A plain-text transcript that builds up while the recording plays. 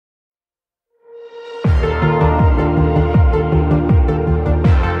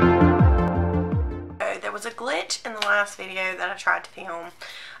glitch in the last video that I tried to film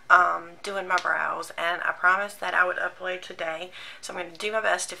doing my brows, and I promised that I would upload today. So I'm going to do my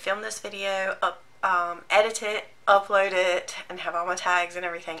best to film this video, edit it, upload it, and have all my tags and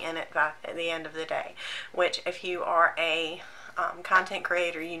everything in it by the end of the day. Which, if you are a content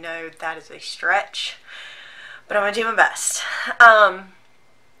creator, you know that is a stretch, but I'm going to do my best.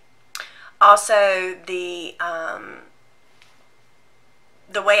 Also, the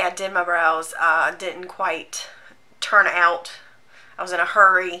way I did my brows didn't quite turn out. I was in a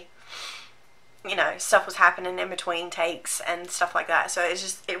hurry. You know, stuff was happening in between takes and stuff like that. So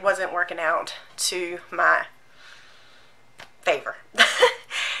it wasn't working out to my favor.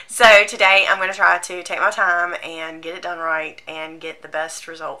 So today I'm going to try to take my time and get it done right and get the best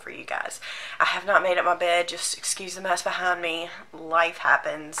result for you guys. I have not made up my bed. Just excuse the mess behind me. Life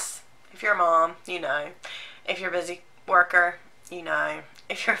happens. If you're a mom, you know. If you're a busy worker, you know.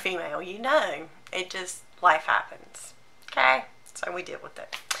 If you're a female, you know. Life happens. Okay? So we deal with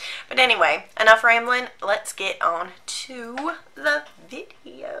it. But anyway, enough rambling. Let's get on to the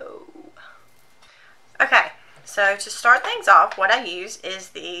video. Okay, so to start things off, what I use is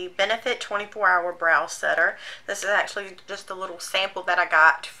the Benefit 24-Hour Brow Setter. This is actually just a little sample that I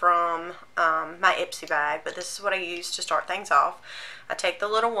got from my Ipsy bag, but this is what I use to start things off. I take the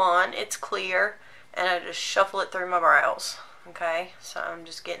little one, it's clear, and I just shuffle it through my brows. Okay, so I'm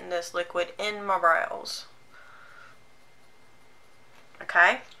just getting this liquid in my brows.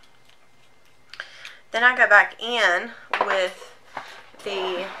 Okay, then I go back in with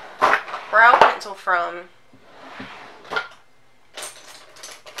the brow pencil from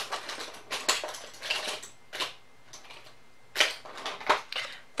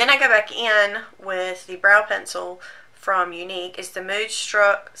Unique. It's the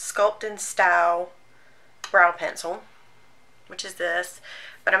Moodstruck Sculpt and Style brow pencil, which is this,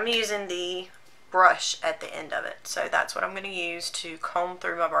 but I'm using the brush at the end of it. So that's what I'm going to use to comb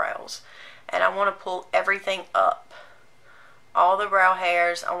through my brows. And I want to pull everything up. All the brow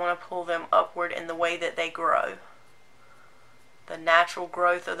hairs, I want to pull them upward in the way that they grow. The natural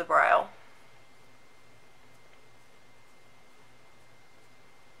growth of the brow.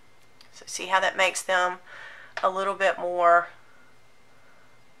 So see how that makes them a little bit more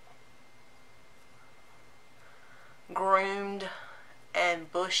groomed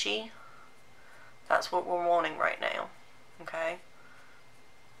and bushy. That's what we're wanting right now. Okay,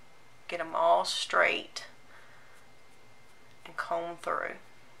 get them all straight and comb through.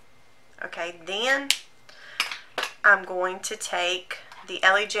 Okay, then I'm going to take the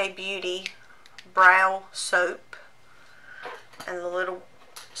LEJ Beauty brow soap and the little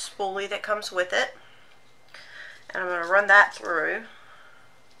spoolie that comes with it, and I'm going to run that through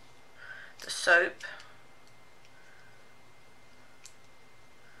the soap.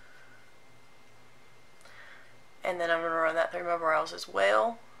 And then I'm going to run that through my brows as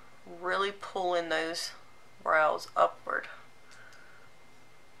well, really pulling those brows upward.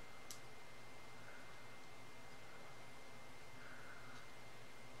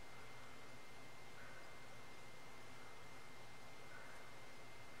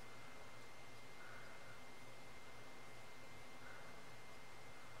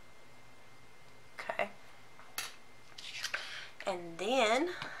 Okay. And then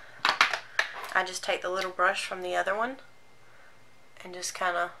I just take the little brush from the other one and just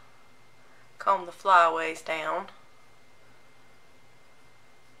kind of comb the flyaways down.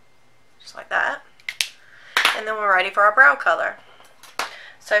 Just like that. And then we're ready for our brow color.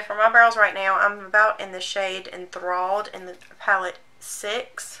 So for my brows right now, I'm about in the shade Enthralled in the palette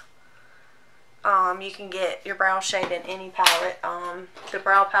 6. You can get your brow shade in any palette. The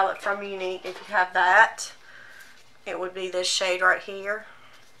brow palette from Unique, if you have that, it would be this shade right here.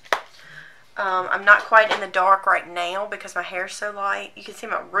 I'm not quite in the dark right now because my hair is so light. You can see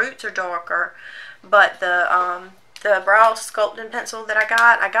my roots are darker, but the brow sculpting pencil that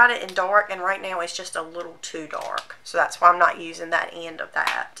I got it in dark, and right now it's just a little too dark. So that's why I'm not using that end of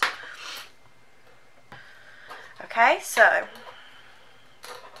that. Okay, so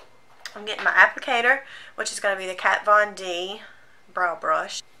I'm getting my applicator, which is going to be the Kat Von D brow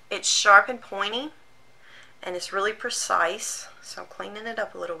brush. It's sharp and pointy, and it's really precise. So I'm cleaning it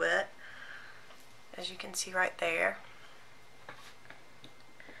up a little bit, as you can see right there.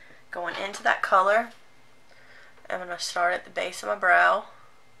 Going into that color, I'm going to start at the base of my brow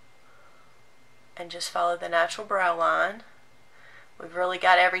and just follow the natural brow line. We've really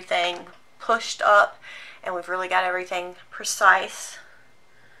got everything pushed up, and we've really got everything precise.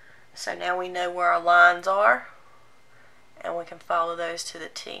 So now we know where our lines are, and we can follow those to the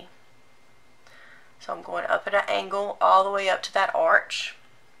T. So I'm going up at an angle all the way up to that arch.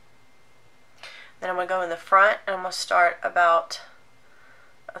 Then I'm going to go in the front, and I'm going to start about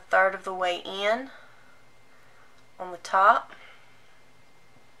a third of the way in on the top.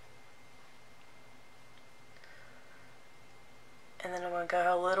 And then I'm going to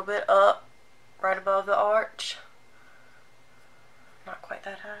go a little bit up right above the arch. Not quite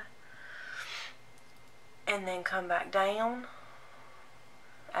that high. And then come back down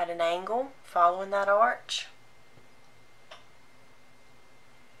at an angle, following that arch.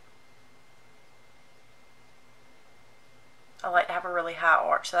 I like to have a really high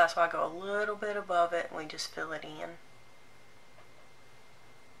arch, so that's why I go a little bit above it and we just fill it in.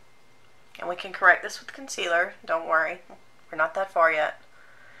 And we can correct this with concealer, don't worry, we're not that far yet.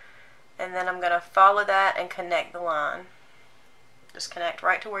 And then I'm going to follow that and connect the line. Just connect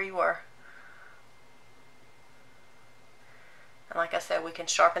right to where you were. And like I said, we can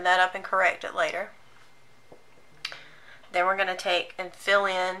sharpen that up and correct it later. Then we're going to take and fill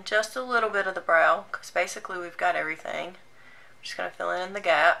in just a little bit of the brow, because basically we've got everything. I'm just going to fill in the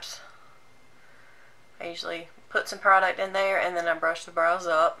gaps. I usually put some product in there and then I brush the brows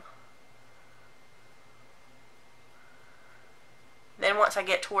up. Then once I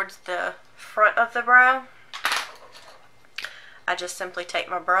get towards the front of the brow, I just simply take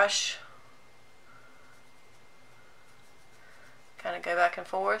my brush, kind of go back and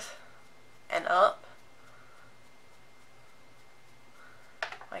forth and up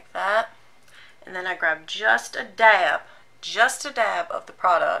like that, and then I grab just a dab of the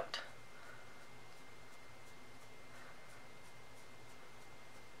product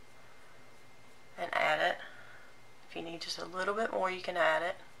and add it. If you need just a little bit more, you can add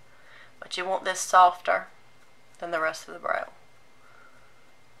it, but you want this softer than the rest of the brow.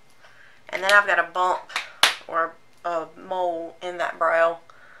 And then I've got a bump or a mole in that brow,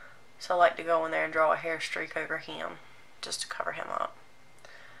 so I like to go in there and draw a hair streak over him just to cover him up.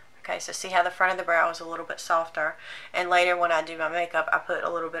 Okay, so see how the front of the brow is a little bit softer, and later when I do my makeup I put a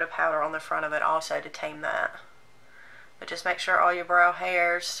little bit of powder on the front of it also to tame that. But just make sure all your brow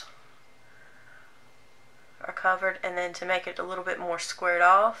hairs are covered, and then to make it a little bit more squared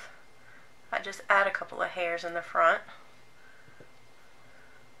off, I just add a couple of hairs in the front.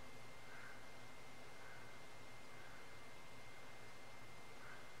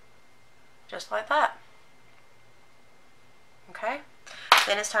 Just like that. Okay,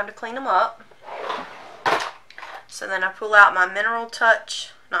 then it's time to clean them up. So then I pull out my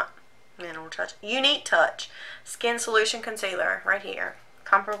Unique Touch Skin Solution Concealer right here,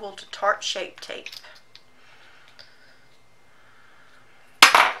 comparable to Tarte Shape Tape.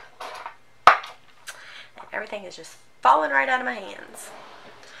 And everything is just falling right out of my hands.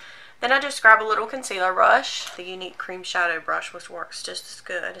 Then I just grab a little concealer brush, the Unique Cream Shadow Brush, which works just as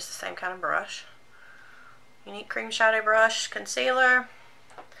good. It's the same kind of brush. Unique Cream Shadow Brush, concealer,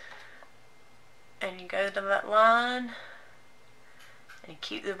 and you go to that line, and you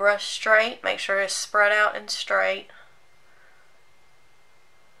keep the brush straight. Make sure it's spread out and straight.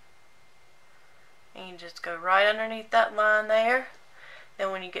 And you just go right underneath that line there.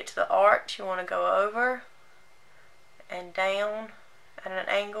 Then when you get to the arch, you want to go over and down at an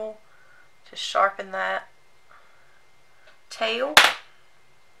angle to sharpen that tail.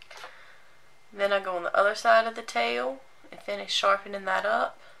 Then I go on the other side of the tail and finish sharpening that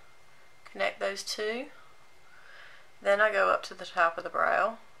up. Connect those two. Then I go up to the top of the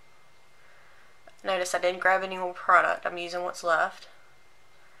brow. Notice I didn't grab any more product. I'm using what's left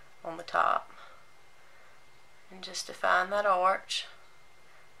on the top. And just define that arch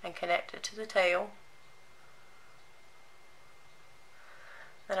and connect it to the tail.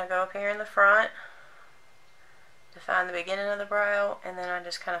 Then I go up here in the front, define the beginning of the brow, and then I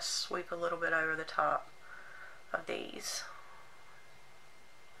just kind of sweep a little bit over the top of these.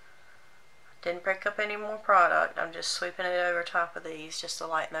 Didn't break up any more product, I'm just sweeping it over top of these just to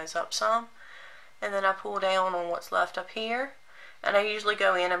lighten those up some. And then I pull down on what's left up here, and I usually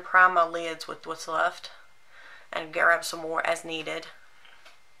go in and prime my lids with what's left and grab some more as needed.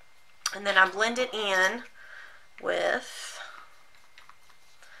 And then I blend it in with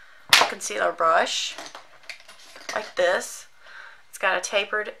a concealer brush like this. It's got a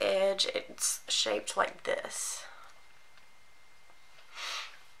tapered edge. It's shaped like this.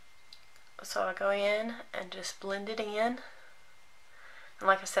 So I go in and just blend it in. And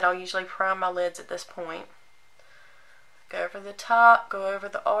like I said, I'll usually prime my lids at this point. Go over the top, go over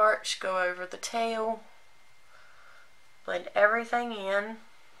the arch, go over the tail. Blend everything in.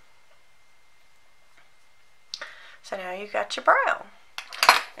 So now you've got your brow.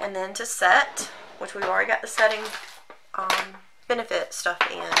 And then to set, which we've already got the setting benefit stuff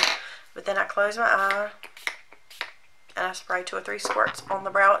in, but then I close my eye and I spray 2 or 3 squirts on the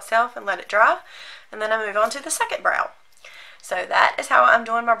brow itself and let it dry, and then I move on to the second brow. So that is how I'm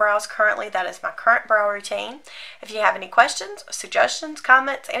doing my brows currently. That is my current brow routine. If you have any questions, suggestions,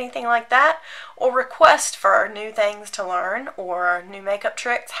 comments, anything like that, or requests for new things to learn, or new makeup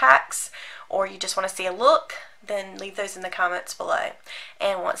tricks, hacks, or you just want to see a look, then leave those in the comments below.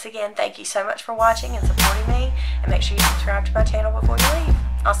 And once again, thank you so much for watching and supporting me, and make sure you subscribe to my channel before you leave.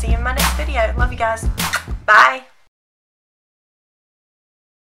 I'll see you in my next video. Love you guys. Bye.